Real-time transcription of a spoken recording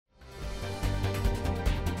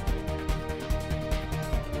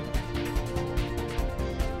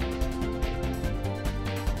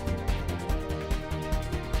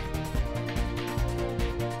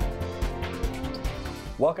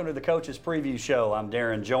Welcome to the Coaches Preview Show. I'm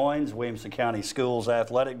Darrin Joins, Williamson County Schools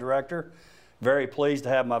Athletic Director. Very pleased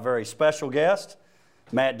to have my very special guest,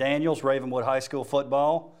 Matt Daniels, Ravenwood High School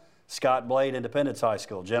football, Scott Blade, Independence High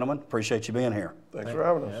School. Gentlemen, appreciate you being here. Thanks for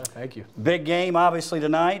having us. Yeah, thank you. Big game, obviously,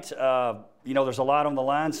 tonight. You know, there's a lot on the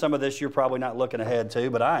line. Some of this you're probably not looking ahead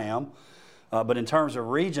to, but I am. But in terms of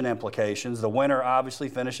region implications, the winner obviously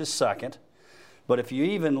finishes second. But if you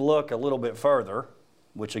even look a little bit further,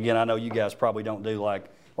 which again I know you guys probably don't do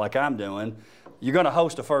like I'm doing, you're going to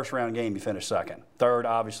host a first-round game, you finish second. Third,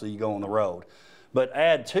 obviously, you go on the road. But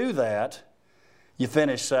add to that, you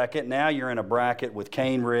finish second. Now you're in a bracket with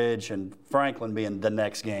Cane Ridge and Franklin being the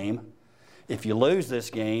next game. If you lose this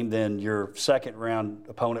game, then your second-round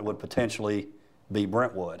opponent would potentially be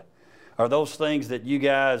Brentwood. Are those things that you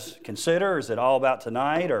guys consider? Is it all about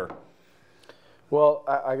tonight, or? Well,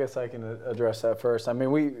 I guess I can address that first. I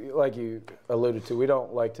mean, we, like you alluded to, we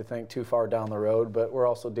don't like to think too far down the road, but we're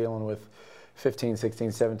also dealing with 15, 16,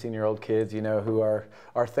 17-year-old kids, you know, who are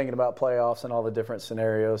thinking about playoffs and all the different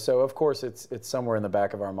scenarios. So, of course, it's somewhere in the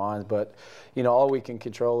back of our minds. But, you know, all we can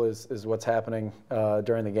control is what's happening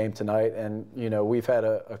during the game tonight. And, you know, we've had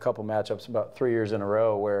a couple matchups about 3 years in a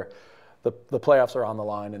row where the playoffs are on the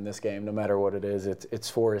line in this game, no matter what it is. It's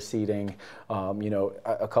for a seeding. You know,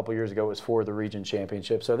 a couple years ago it was for the region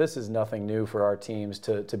championship. So this is nothing new for our teams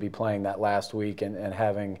to be playing that last week and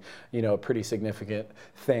having, you know, a pretty significant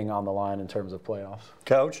thing on the line in terms of playoffs.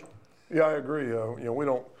 Coach? Yeah, I agree. You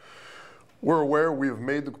know, we're aware we've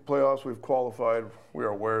made the playoffs, we've qualified. We are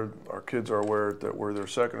aware, our kids are aware that we're their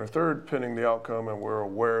second or third, pending the outcome, and we're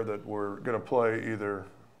aware that we're going to play either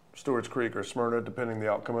Stewart's Creek or Smyrna, depending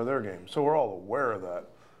the outcome of their game. So we're all aware of that.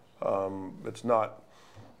 It's not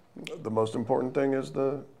the most important thing is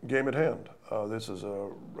the game at hand. This is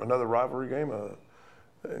another rivalry game,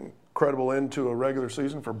 an incredible end to a regular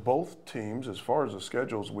season for both teams. As far as the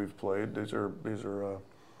schedules we've played, these are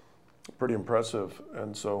pretty impressive,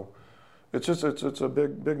 and so it's a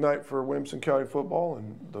big night for Williamson County football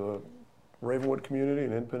and the Ravenwood community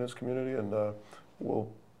and Independence community, and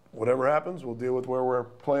whatever happens, we'll deal with where we're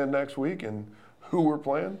playing next week and who we're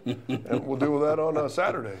playing, and we'll deal with that on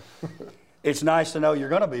Saturday. It's nice to know you're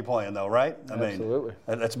going to be playing, though, right? Absolutely.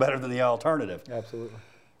 I mean, that's better than the alternative. Absolutely.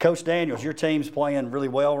 Coach Daniels, your team's playing really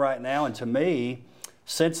well right now, and to me,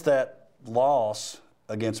 since that loss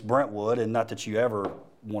against Brentwood, and not that you ever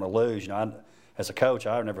want to lose, you know, as a coach,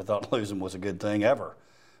 I never thought losing was a good thing ever.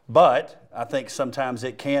 But I think sometimes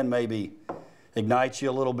it can maybe ignite you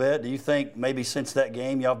a little bit. Do you think maybe since that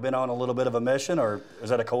game y'all have been on a little bit of a mission, or is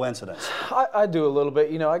that a coincidence? I do a little bit.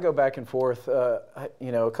 You know, I go back and forth.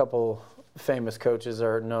 You know, a couple famous coaches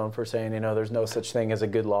are known for saying, you know, there's no such thing as a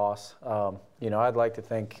good loss. You know, I'd like to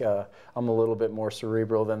think I'm a little bit more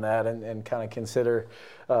cerebral than that and kind of consider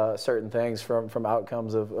certain things from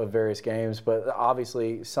outcomes of various games. But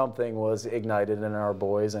obviously something was ignited in our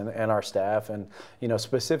boys and our staff. And, you know,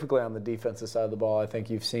 specifically on the defensive side of the ball, I think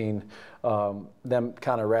you've seen them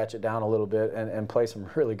kind of ratchet down a little bit and play some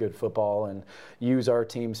really good football and use our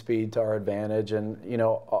team speed to our advantage. And, you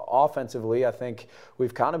know, offensively, I think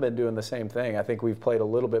we've kind of been doing the same thing. I think we've played a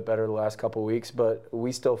little bit better the last couple of weeks, but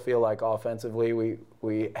we still feel like offensively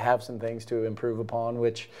we have some things to improve upon,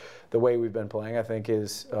 which the way we've been playing, I think,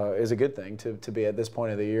 is a good thing to be at this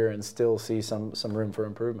point of the year and still see some room for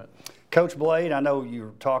improvement. Coach Blade, I know you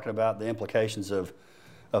were talking about the implications of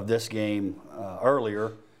this game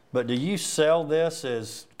earlier, but do you sell this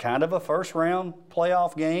as kind of a first-round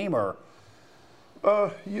playoff game, or?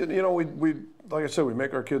 You know, we like I said, we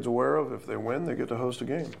make our kids aware of if they win, they get to host a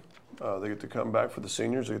game. They get to come back for the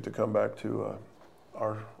seniors. They get to come back to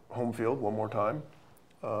our home field one more time.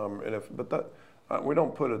 We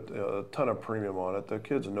don't put a ton of premium on it. The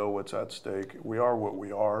kids know what's at stake. We are what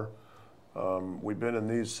we are. We've been in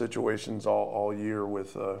these situations all year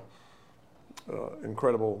with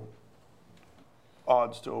incredible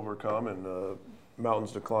odds to overcome and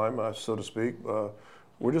mountains to climb, so to speak.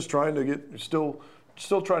 We're just trying to get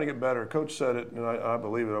still trying to get better. Coach said it, and I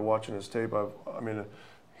believe it. I'm watching his tape.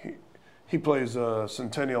 He plays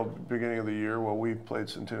Centennial beginning of the year. Well, we played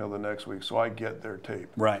Centennial the next week, so I get their tape.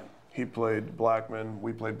 Right. He played Blackman.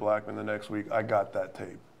 We played Blackman the next week. I got that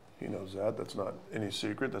tape. He knows that. That's not any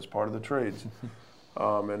secret. That's part of the trades.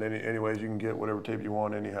 And anyways, you can get whatever tape you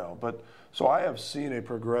want anyhow. But so I have seen a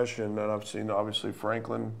progression, and I've seen obviously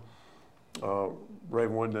Franklin,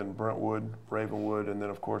 Ravenwood, then Brentwood, Ravenwood, and then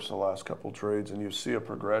of course the last couple trades. And you see a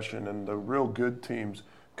progression, and the real good teams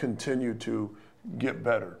continue to get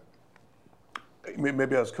better.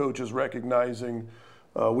 Maybe as coaches recognizing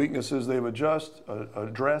weaknesses they've addressed,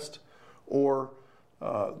 or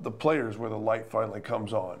the players where the light finally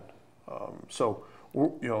comes on. So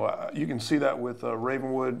You can see that with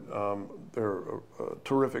Ravenwood. They're a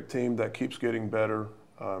terrific team that keeps getting better,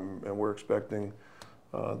 and we're expecting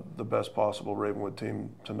the best possible Ravenwood team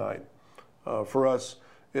tonight. For us,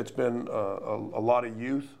 it's been a lot of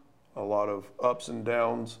youth, a lot of ups and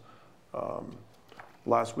downs.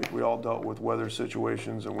 Last week we all dealt with weather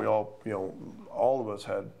situations, and we all of us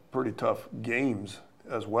had pretty tough games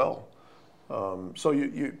as well. So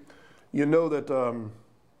you know that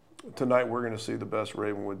tonight we're going to see the best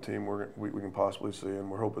Ravenwood team we can possibly see, and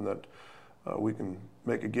we're hoping that we can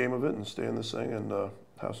make a game of it and stay in this thing and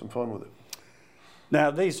have some fun with it. Now,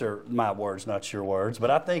 these are my words, not your words, but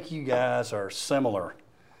I think you guys are similar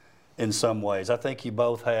in some ways. I think you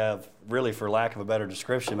both have, really, for lack of a better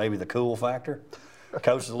description, maybe the cool factor.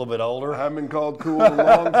 Coach is a little bit older. I haven't been called cool in a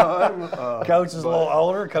long time. Coach is a little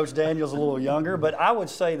older. Coach Daniel's a little younger. But I would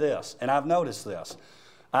say this, and I've noticed this.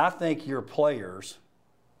 I think your players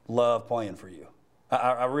love playing for you.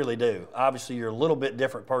 I really do. Obviously, you're a little bit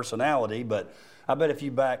different personality, but I bet if you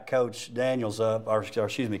back Coach Daniels up, or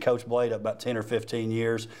excuse me, Coach Blade up about 10 or 15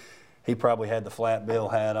 years, he probably had the flat bill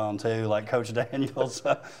hat on too, like Coach Daniels.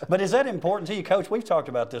 But is that important to you, Coach? We've talked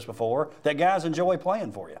about this before, that guys enjoy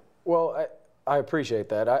playing for you. Well, I appreciate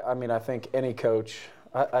that. I mean, I think any coach,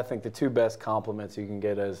 I think the two best compliments you can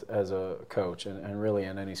get as a coach and really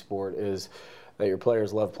in any sport is that your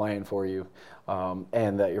players love playing for you,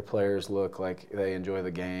 and that your players look like they enjoy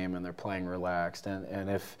the game and they're playing relaxed. And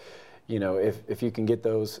if you can get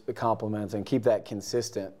those compliments and keep that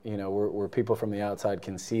consistent, where people from the outside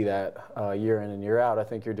can see that year in and year out, I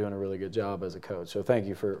think you're doing a really good job as a coach. So thank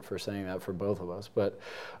you for saying that for both of us. But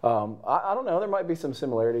I don't know, there might be some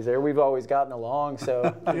similarities there. We've always gotten along,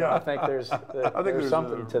 so I think there's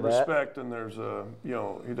something to that. Respect, and there's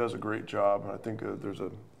he does a great job. I think there's a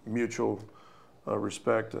mutual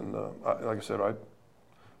respect, and like I said,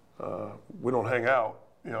 we don't hang out.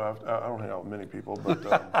 I don't hang out with many people, but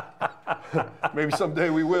maybe someday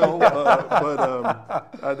we will. But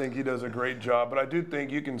I think he does a great job. But I do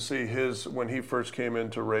think you can see when he first came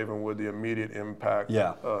into Ravenwood, the immediate impact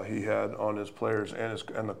he had on his players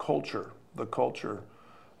and the culture. The culture,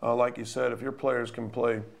 like you said, if your players can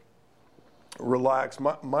play relaxed, I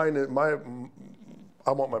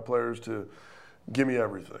want my players to give me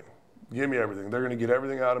everything. Give me everything. They're going to get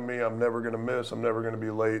everything out of me. I'm never going to miss. I'm never going to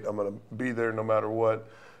be late. I'm going to be there no matter what.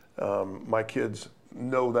 My kids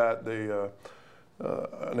know that.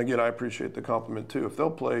 And again, I appreciate the compliment too. If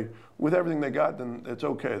they'll play with everything they got, then it's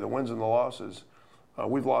okay. The wins and the losses.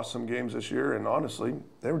 We've lost some games this year, and honestly,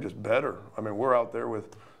 they were just better. I mean, we're out there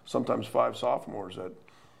with sometimes 5 sophomores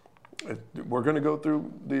we're going to go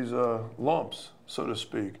through these lumps, so to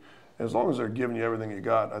speak. As long as they're giving you everything you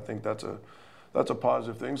got, I think that's a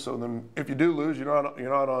positive thing. So then, if you do lose, you're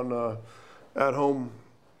not on at home,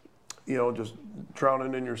 just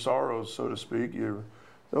drowning in your sorrows, so to speak. You're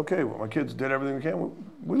okay. Well, my kids did everything we can.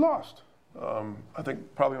 We lost. I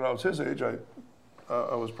think probably when I was his age, I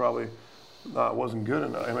was probably wasn't good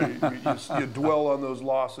enough. I mean, you dwell on those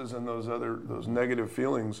losses and those negative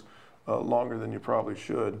feelings longer than you probably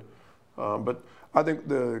should. But I think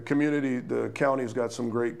the community, the county's got some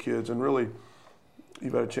great kids, and really,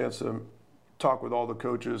 you've had a chance to talk with all the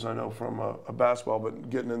coaches I know from a basketball, but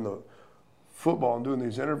getting in the football and doing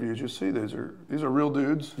these interviews, you see these are real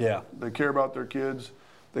dudes. Yeah. They care about their kids.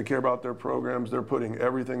 They care about their programs. They're putting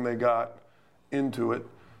everything they got into it.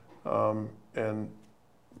 And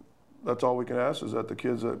that's all we can ask, is that the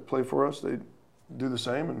kids that play for us, they do the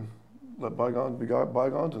same and let bygones be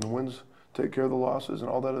bygones, and the wins take care of the losses and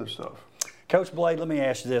all that other stuff. Coach Blade, let me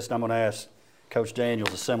ask you this, and I'm going to ask Coach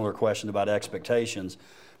Daniels a similar question about expectations.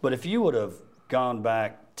 But if you would have gone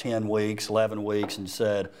back 10 weeks, 11 weeks, and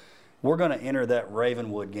said, we're going to enter that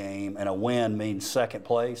Ravenwood game and a win means second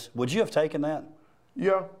place, would you have taken that?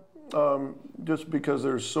 Yeah, just because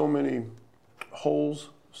there's so many holes,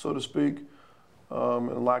 so to speak,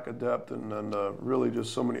 and lack of depth, and really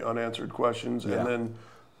just so many unanswered questions. Yeah. And then,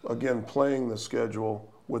 again, playing the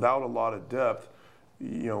schedule without a lot of depth,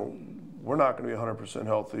 we're not going to be 100%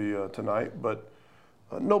 healthy tonight, but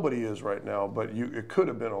nobody is right now. But it could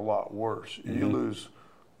have been a lot worse. Mm-hmm. You lose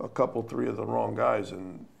a couple, 3 of the wrong guys,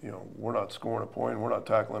 and we're not scoring a point, we're not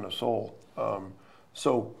tackling a soul.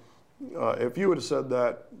 So if you would have said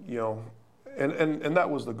that, and that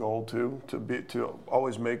was the goal too, to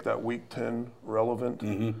always make that week 10 relevant,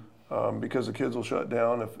 mm-hmm. Because the kids will shut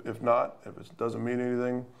down if it doesn't mean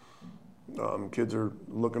anything. Kids are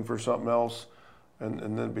looking for something else, and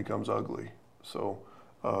then it becomes ugly. So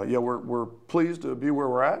we're pleased to be where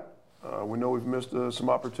we're at. We know we've missed some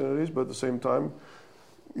opportunities, but at the same time,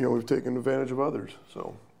 we've taken advantage of others.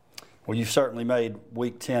 So, Well, you've certainly made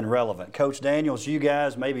Week 10 relevant. Coach Daniels, you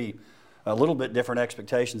guys maybe a little bit different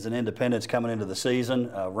expectations than Independence coming into the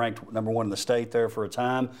season, ranked #1 in the state there for a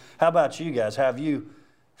time. How about you guys? How have you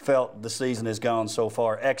felt the season has gone so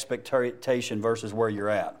far, expectation versus where you're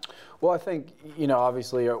at? Well, I think,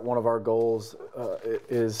 obviously one of our goals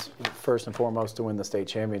is first and foremost to win the state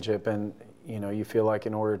championship. And, you feel like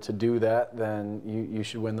in order to do that, then you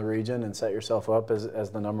should win the region and set yourself up as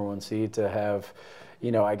the #1 seed to have,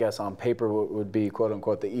 I guess on paper would be quote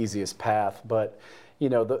unquote the easiest path. But,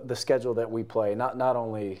 the schedule that we play, not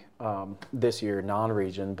only this year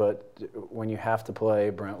non-region, but when you have to play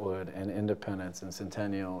Brentwood and Independence and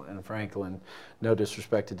Centennial and Franklin, no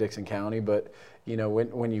disrespect to Dixon County, but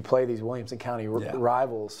when you play these Williamson County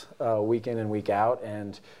rivals week in and week out,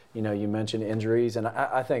 and you mentioned injuries, and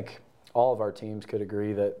I think all of our teams could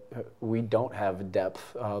agree that we don't have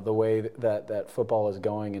depth the way that football is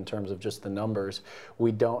going in terms of just the numbers.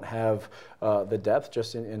 We don't have the depth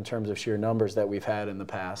just in terms of sheer numbers that we've had in the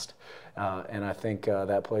past. And I think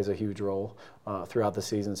that plays a huge role throughout the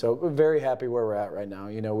season. So we're very happy where we're at right now.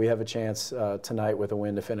 We have a chance tonight with a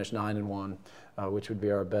win to finish 9-1. Which would be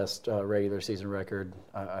our best regular season record,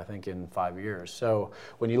 I think, in 5 years. So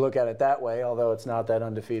when you look at it that way, although it's not that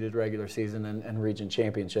undefeated regular season and region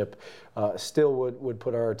championship, still would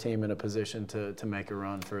put our team in a position to make a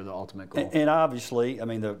run for the ultimate goal. And obviously, I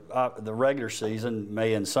mean, the regular season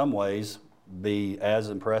may in some ways be as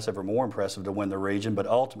impressive or more impressive to win the region, but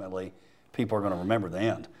ultimately people are going to remember the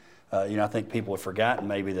end. I think people have forgotten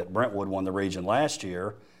maybe that Brentwood won the region last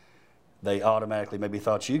year. They automatically maybe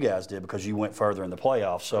thought you guys did because you went further in the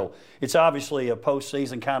playoffs. So it's obviously a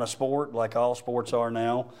postseason kind of sport, like all sports are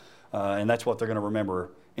now, and that's what they're going to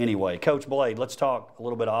remember anyway. Coach Blade, let's talk a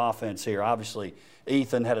little bit of offense here. Obviously,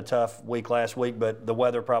 Ethan had a tough week last week, but the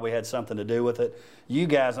weather probably had something to do with it. You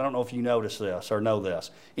guys, I don't know if you noticed this or know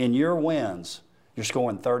this. In your wins, you're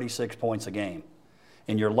scoring 36 points a game.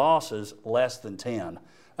 In your losses, less than 10.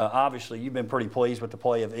 Obviously, you've been pretty pleased with the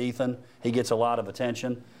play of Ethan. He gets a lot of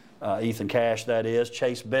attention. Ethan Cash, that is.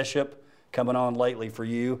 Chase Bishop coming on lately for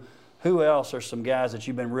you. Who else are some guys that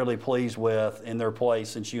you've been really pleased with in their play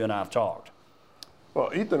since you and I have talked?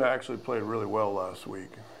 Well, Ethan actually played really well last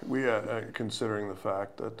week. We had, considering the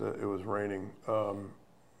fact that it was raining,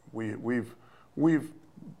 we've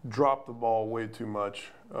dropped the ball way too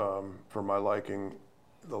much for my liking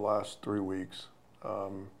the last 3 weeks.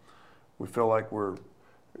 We feel like we're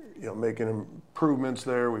making improvements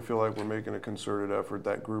there. We feel like we're making a concerted effort.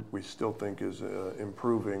 That group we still think is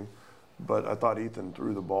improving, but I thought Ethan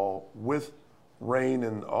threw the ball with rain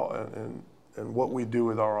and what we do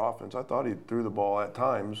with our offense. I thought he threw the ball at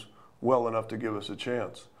times well enough to give us a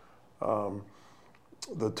chance.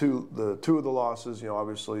 The two of the losses,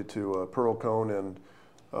 obviously to Pearl Cone and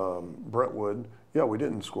Brentwood, we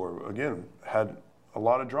didn't score. Again, had a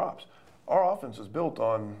lot of drops. Our offense is built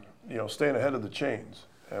on staying ahead of the chains.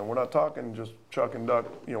 And we're not talking just chuck and duck.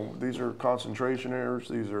 These are concentration errors.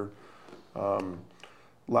 These are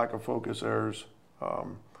lack of focus errors.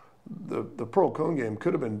 The Pearl Cone game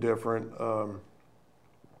could have been different.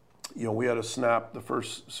 We had a snap the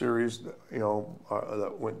first series,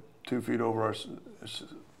 that went 2 feet over our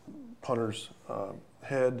punter's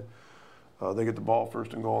head. They get the ball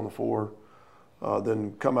first and goal on the 4.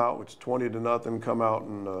 Then come out, it's 20-0. Come out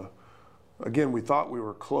and. Again, we thought we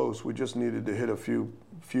were close. We just needed to hit a few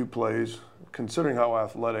plays. Considering how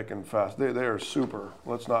athletic and fast, they are super.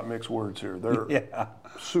 Let's not mix words here. They're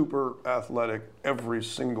super athletic every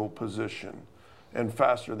single position and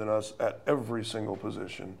faster than us at every single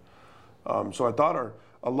position. So I thought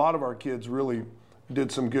a lot of our kids really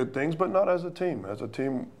did some good things, but not as a team. As a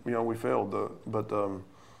team, we failed. But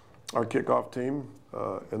our kickoff team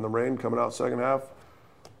in the rain coming out second half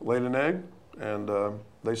laid an egg, and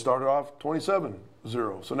they started off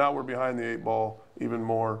 27-0. So now we're behind the 8 ball even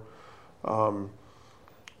more. The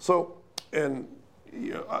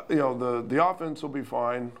offense will be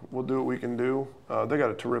fine. We'll do what we can do. They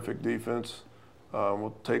got a terrific defense.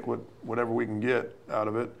 We'll take whatever we can get out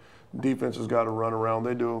of it. Defense has got to run around.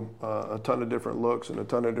 They do a ton of different looks and a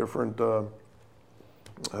ton of different, a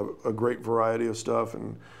great variety of stuff.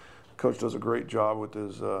 And Coach does a great job with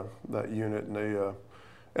his that unit,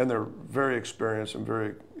 and they're very experienced and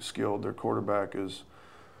very skilled. Their quarterback is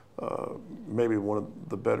maybe one of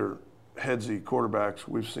the better headsy quarterbacks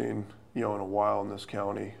we've seen, in a while in this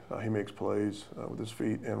county. He makes plays with his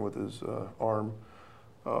feet and with his arm.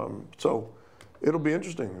 So it'll be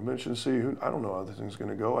interesting. I'm interested to see I don't know how this thing's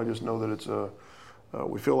going to go. I just know that it's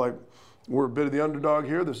we feel like we're a bit of the underdog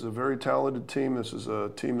here. This is a very talented team. This is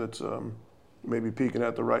a team that's maybe peaking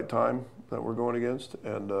at the right time that we're going against.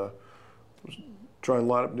 And try and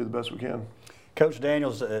line up and do the best we can. Coach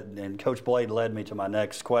Daniels and Coach Blade led me to my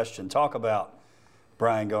next question. Talk about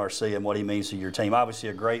Brian Garcia and what he means to your team. Obviously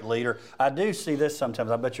a great leader. I do see this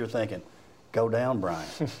sometimes. I bet you're thinking, go down, Brian.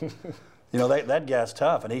 You know, that guy's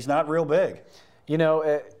tough, and he's not real big. You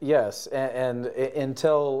know, yes, and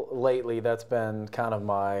until lately, that's been kind of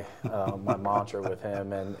my my mantra with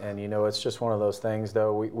him. And you know, it's just one of those things.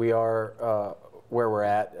 Though we are where we're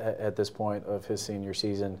at this point of his senior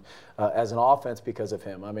season as an offense because of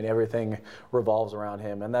him. I mean, everything revolves around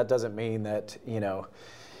him, and that doesn't mean that, you know,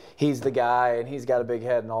 he's the guy and he's got a big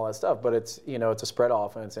head and all that stuff, but it's, you know, it's a spread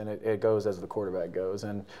offense, and it goes as the quarterback goes.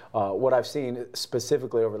 And what I've seen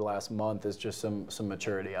specifically over the last month is just some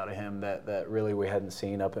maturity out of him that really we hadn't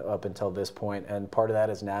seen up until this point. And part of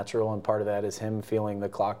that is natural, and part of that is him feeling the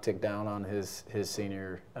clock tick down on his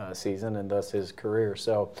senior season and thus his career.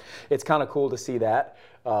 So it's kind of cool to see that.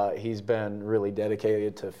 He's been really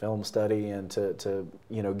dedicated to film study and to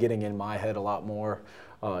you know, getting in my head a lot more.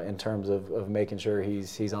 In terms of making sure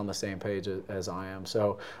he's on the same page as I am.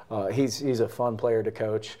 So he's a fun player to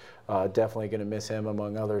coach. Definitely going to miss him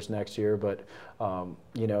among others next year. But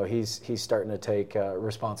you know, he's starting to take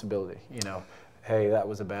responsibility. You know, hey, that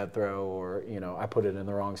was a bad throw, or you know, I put it in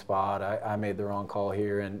the wrong spot. I made the wrong call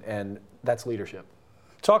here, and that's leadership.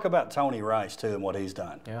 Talk about Tony Rice too and what he's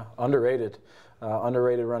done. Yeah, underrated.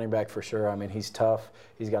 Underrated running back for sure. I mean, he's tough.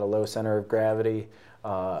 He's got a low center of gravity.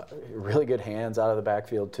 Really good hands out of the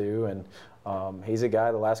backfield too, and he's a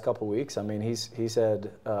guy the last couple of weeks. I mean, he's had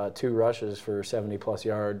 2 rushes for 70-plus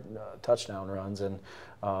yard touchdown runs, and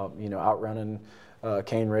you know, outrunning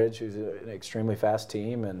Cane Ridge, who's an extremely fast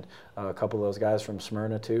team, and a couple of those guys from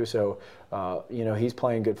Smyrna too. So you know, he's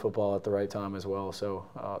playing good football at the right time as well. So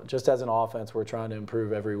just as an offense, we're trying to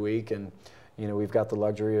improve every week, and you know, we've got the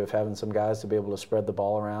luxury of having some guys to be able to spread the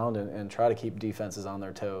ball around and try to keep defenses on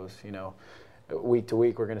their toes. You know, week to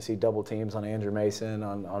week, we're going to see double teams on Andrew Mason,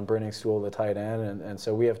 on Brenning Stool, the tight end, and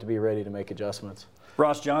so we have to be ready to make adjustments.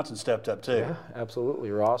 Ross Johnson stepped up too. Yeah,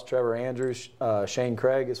 absolutely. Ross, Trevor Andrews, Shane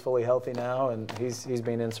Craig is fully healthy now, and he's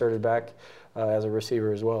being inserted back as a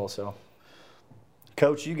receiver as well. So,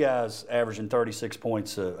 Coach, you guys averaging 36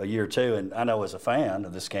 points a year too, and I know as a fan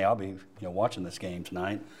of this game, I'll be watching this game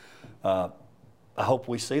tonight. I hope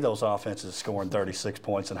we see those offenses scoring 36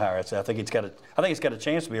 points and higher. I think it's got a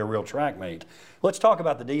chance to be a real track meet. Let's talk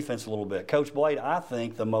about the defense a little bit. Coach Blade, I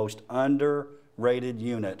think the most underrated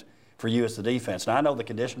unit for you is the defense. Now, I know the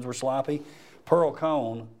conditions were sloppy. Pearl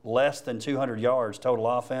Cone, less than 200 yards total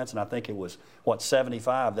offense, and I think it was,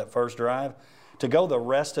 75 that first drive. To go the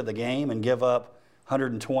rest of the game and give up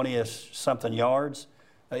 120-ish something yards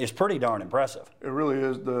is pretty darn impressive. It really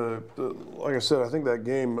is. Like I said, I think that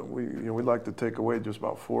game we'd like to take away just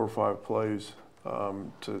about 4 or 5 plays,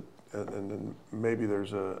 and then maybe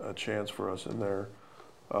there's a chance for us in there.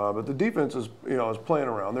 But the defense is playing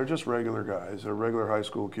around. They're just regular guys. They're regular high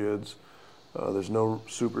school kids. There's no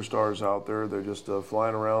superstars out there. They're just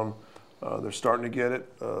flying around. They're starting to get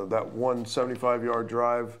it. That 175-yard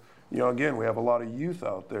drive. Again, we have a lot of youth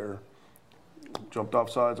out there. Jumped off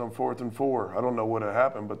sides on 4th and 4. I don't know what had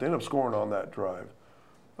happened, but they ended up scoring on that drive.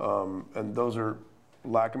 And those are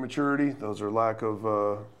lack of maturity. Those are lack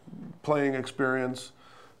of playing experience.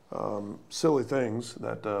 Silly things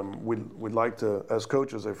that we'd like to, as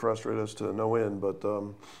coaches, they frustrate us to no end. But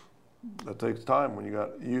that takes time when you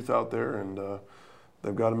got youth out there, and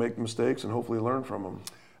they've got to make mistakes and hopefully learn from them.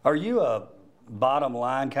 Are you a bottom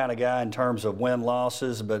line kind of guy in terms of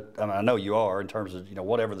win-losses? But I know you are in terms of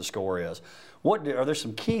whatever the score is. Are there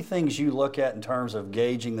some key things you look at in terms of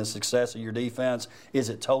gauging the success of your defense? Is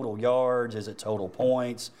it total yards? Is it total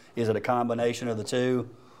points? Is it a combination of the two?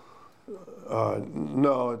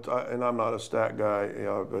 No, and I'm not a stat guy.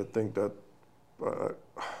 I think that.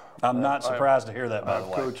 I'm not surprised to hear that, by the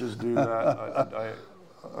way. Coaches do that.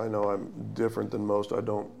 I know I'm different than most. I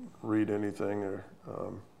don't read anything, or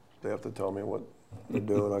they have to tell me what they're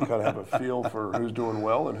doing. I kind of have a feel for who's doing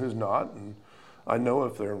well and who's not, and I know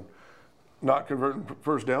if they're not converting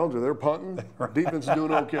first downs or they're punting, defense is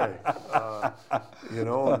doing okay. And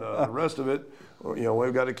the rest of it,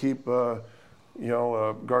 we've got to keep,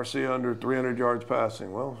 Garcia under 300 yards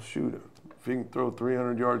passing. Well, shoot, if he can throw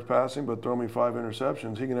 300 yards passing but throw me 5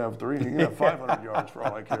 interceptions, he can have 3. He can have 500 yards for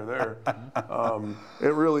all I care there.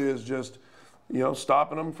 It really is just,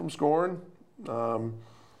 stopping them from scoring,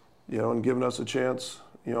 and giving us a chance,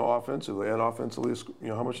 offensively. And offensively,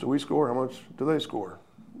 how much do we score? How much do they score?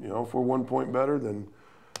 If we're 1 point better, then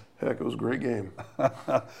heck, it was a great game.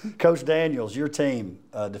 Coach Daniels, your team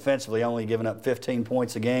defensively only giving up 15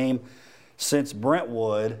 points a game. Since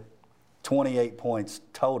Brentwood, 28 points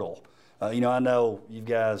total. I know you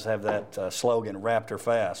guys have that slogan, Raptor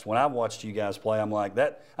Fast. When I watched you guys play, I'm like,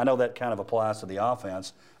 that. I know that kind of applies to the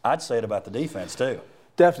offense. I'd say it about the defense, too.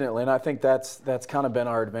 Definitely, and I think that's kind of been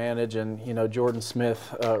our advantage. And Jordan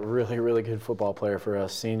Smith, really, really good football player for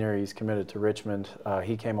us, senior. He's committed to Richmond.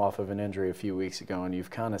 He came off of an injury a few weeks ago, and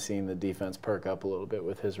you've kind of seen the defense perk up a little bit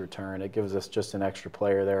with his return. It gives us just an extra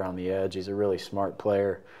player there on the edge. He's a really smart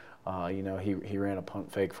player. He ran a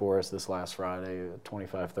punt fake for us this last Friday, a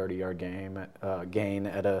 25, 30-yard gain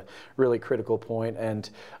at a really critical point. And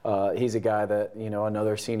he's a guy that,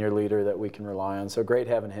 another senior leader that we can rely on. So great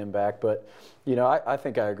having him back. But, I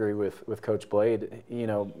think I agree with Coach Blade.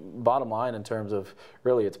 Bottom line in terms of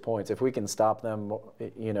really it's points. If we can stop them,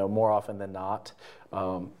 more often than not,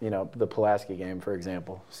 the Pulaski game, for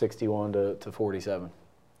example, 61 to 47.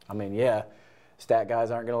 I mean, yeah. Stat guys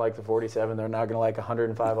aren't going to like the 47. They're not going to like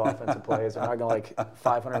 105 offensive plays. They're not going to like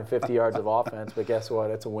 550 yards of offense. But guess what?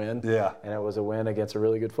 It's a win. Yeah. And it was a win against a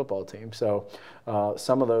really good football team. So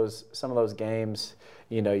some of those games,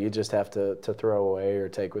 you just have to throw away or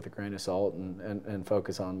take with a grain of salt and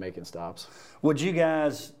focus on making stops. Would you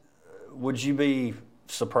be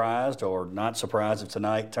surprised or not surprised if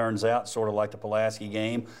tonight turns out sort of like the Pulaski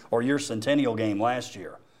game or your Centennial game last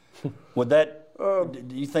year? Would that?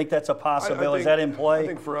 Do you think that's a possibility? Is that in play? I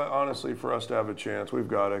think honestly, for us to have a chance, we've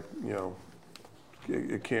got to,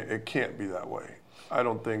 it can't be that way. I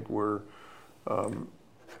don't think we're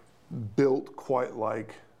built quite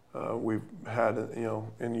like we've had,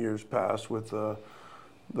 in years past with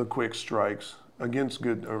the quick strikes against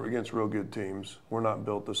real good teams. We're not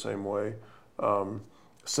built the same way.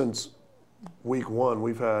 Since week one,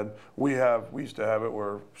 we used to have it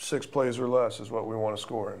where 6 plays or less is what we want to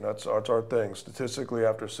score, and that's our thing. Statistically,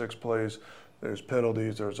 after 6 plays, there's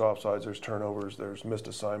penalties, there's offsides, there's turnovers, there's missed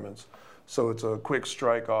assignments. So it's a quick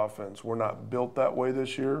strike offense. We're not built that way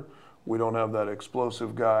this year. We don't have that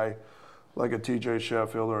explosive guy like a TJ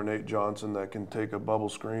Sheffield or a Nate Johnson that can take a bubble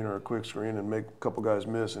screen or a quick screen and make a couple guys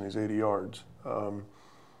miss and he's 80 yards.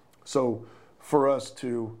 So for us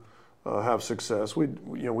to have success,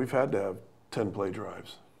 we've had to have 10 play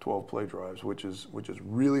drives, 12 play drives, which is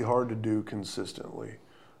really hard to do consistently.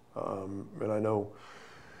 And I know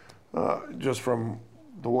just from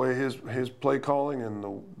the way his play calling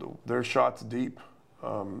and their shots deep,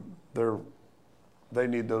 they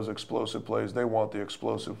need those explosive plays. They want the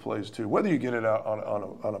explosive plays too. Whether you get it out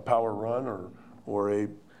on a power run or a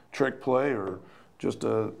trick play or just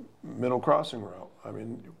a middle crossing route. I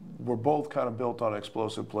mean, we're both kind of built on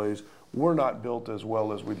explosive plays. We're not built as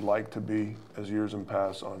well as we'd like to be as years in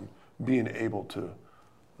past on being able to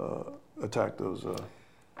attack those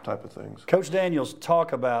type of things. Coach Daniels,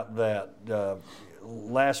 talk about that.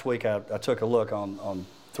 Last week I took a look on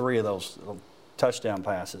 3 of those touchdown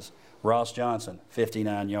passes. Ross Johnson,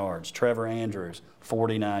 59 yards. Trevor Andrews,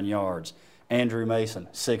 49 yards. Andrew Mason,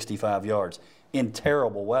 65 yards. In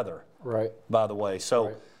terrible weather, right? By the way.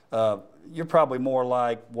 So you're probably more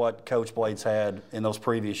like what Coach Blade's had in those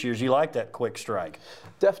previous years. You like that quick strike.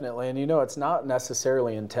 Definitely, and it's not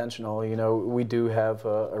necessarily intentional. We do have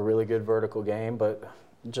a really good vertical game, but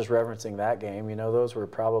just referencing that game, those were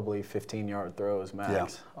probably 15-yard throws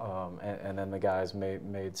max. Yeah. And then the guys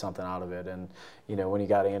made something out of it. And, when you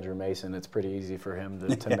got Andrew Mason, it's pretty easy for him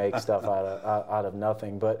to make stuff out of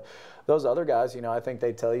nothing. But those other guys, I think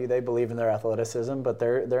they tell you they believe in their athleticism, but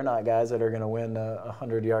they're not guys that are going to win a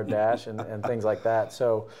 100-yard dash and things like that.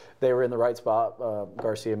 So they were in the right spot.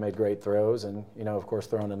 Garcia made great throws and, of course,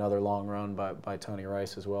 throwing another long run by Tony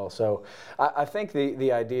Rice as well. So I think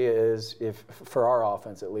the idea is, for our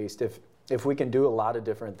offense at least, if we can do a lot of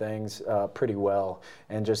different things pretty well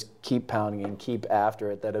and just keep pounding and keep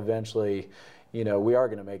after it, that eventually, we are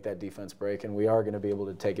going to make that defense break and we are going to be able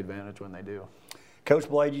to take advantage when they do. Coach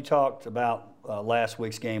Blade, you talked about last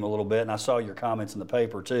week's game a little bit, and I saw your comments in the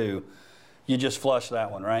paper too. You just flushed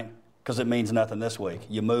that one, right? Because it means nothing this week.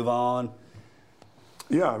 You move on.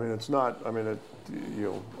 Yeah, I mean, it's not. I mean,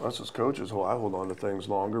 us as coaches, I hold on to things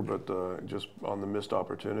longer, but just on the missed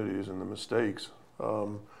opportunities and the mistakes,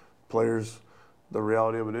 players. The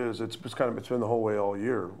reality of it is, it's been the whole way all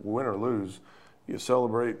year. Win or lose, you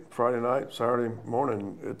celebrate Friday night, Saturday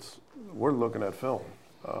morning. We're looking at film.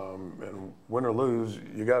 And win or lose,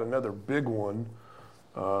 you got another big one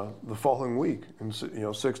the following week in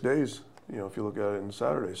 6 days. If you look at it in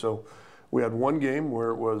Saturday. So we had one game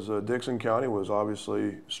where it was Dixon County was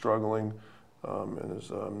obviously struggling and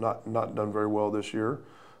is not done very well this year.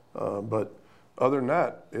 But other than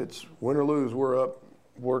that, it's win or lose. We're up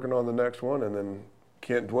working on the next one, and then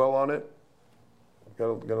can't dwell on it.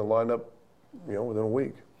 Got to line up, within a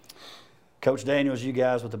week. Coach Daniels, you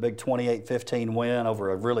guys with a big 28-15 win over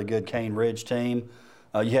a really good Cane Ridge team.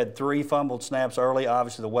 You had 3 fumbled snaps early.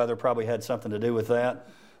 Obviously, the weather probably had something to do with that.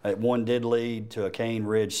 One did lead to a Cane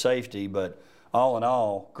Ridge safety, but all in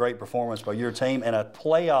all, great performance by your team and a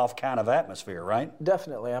playoff kind of atmosphere, right?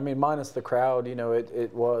 Definitely. I mean, minus the crowd, you know, it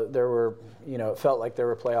felt like there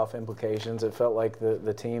were playoff implications. It felt like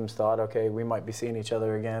the teams thought, okay, we might be seeing each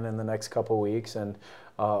other again in the next couple weeks, and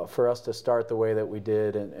for us to start the way that we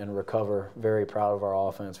did and recover, very proud of our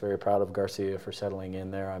offense, very proud of Garcia for settling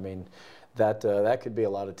in there. I mean, that could be a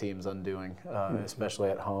lot of teams' undoing, especially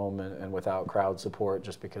at home and without crowd support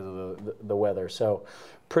just because of the weather. So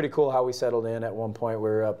pretty cool how we settled in. At one point we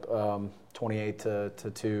were up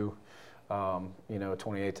 28-2,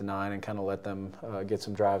 28-9, and kind of let them get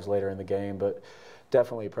some drives later in the game. But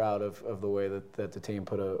definitely proud of the way that the team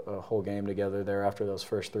put a whole game together there after those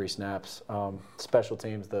first 3 snaps. Special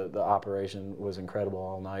teams, the operation was incredible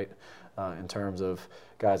all night. In terms of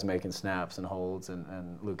guys making snaps and holds,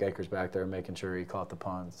 and Luke Akers back there making sure he caught the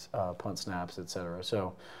punts, punt snaps, etc.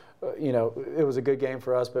 So, it was a good game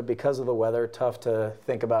for us, but because of the weather, tough to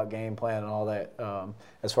think about game plan and all that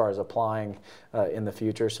as far as applying in the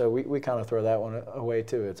future. So we kind of throw that one away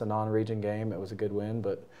too. It's a non-region game. It was a good win,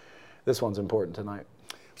 but this one's important tonight.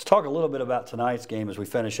 Let's talk a little bit about tonight's game as we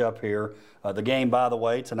finish up here. The game, by the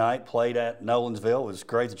way, tonight played at Nolensville. It was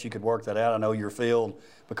great that you could work that out. I know your field,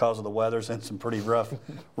 because of the weather, is in some pretty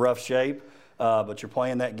rough shape. But you're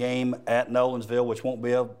playing that game at Nolensville, which won't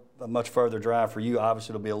be a much further drive for you.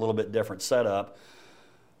 Obviously, it'll be a little bit different setup.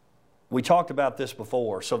 We talked about this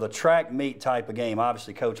before. So the track meet type of game,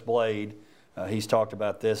 obviously Coach Blade, he's talked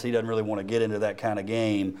about this. He doesn't really want to get into that kind of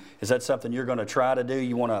game. Is that something you're going to try to do?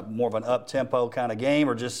 You want more of an up-tempo kind of game,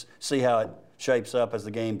 or just see how it shapes up as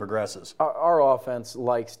the game progresses? Our offense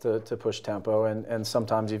likes to push tempo, and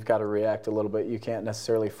sometimes you've got to react a little bit. You can't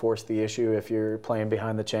necessarily force the issue if you're playing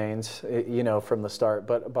behind the chains, from the start.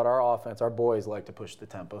 But our offense, our boys like to push the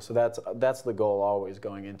tempo. So that's the goal always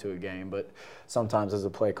going into a game. But sometimes as a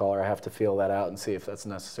play caller, I have to feel that out and see if that's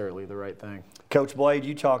necessarily the right thing. Coach Blade,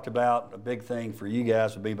 you talked about a big thing for you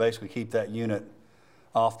guys would be basically keep that unit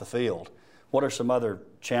off the field. What are some other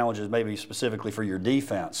challenges, maybe specifically for your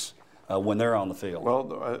defense, when they're on the field?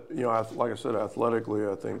 Well, like I said, athletically,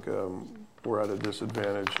 I think we're at a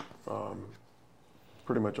disadvantage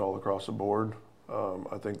pretty much all across the board.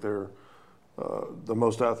 I think they're the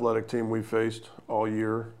most athletic team we've faced all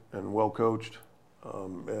year and well coached.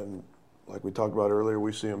 And like we talked about earlier,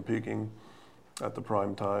 we see them peaking at the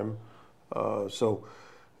prime time. So,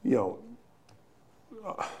 we're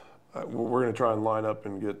going to try and line up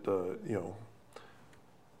and get,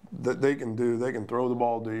 that they can throw the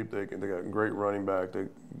ball deep. They got great running backs,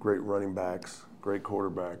 great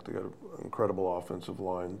quarterback. They got an incredible offensive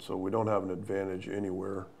line. So we don't have an advantage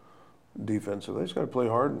anywhere defensively. They just got to play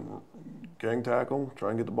hard and gang tackle,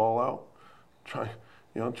 try and get the ball out, try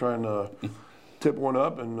and tip one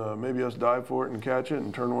up and maybe us dive for it and catch it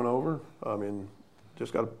and turn one over. I mean,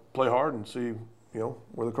 just got to play hard and see,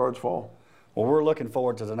 where the cards fall. Well, we're looking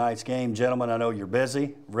forward to tonight's game. Gentlemen, I know you're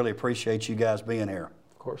busy. Really appreciate you guys being here.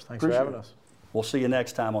 Of course. Thanks for having us. We'll see you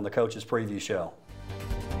next time on the Coach's Preview Show.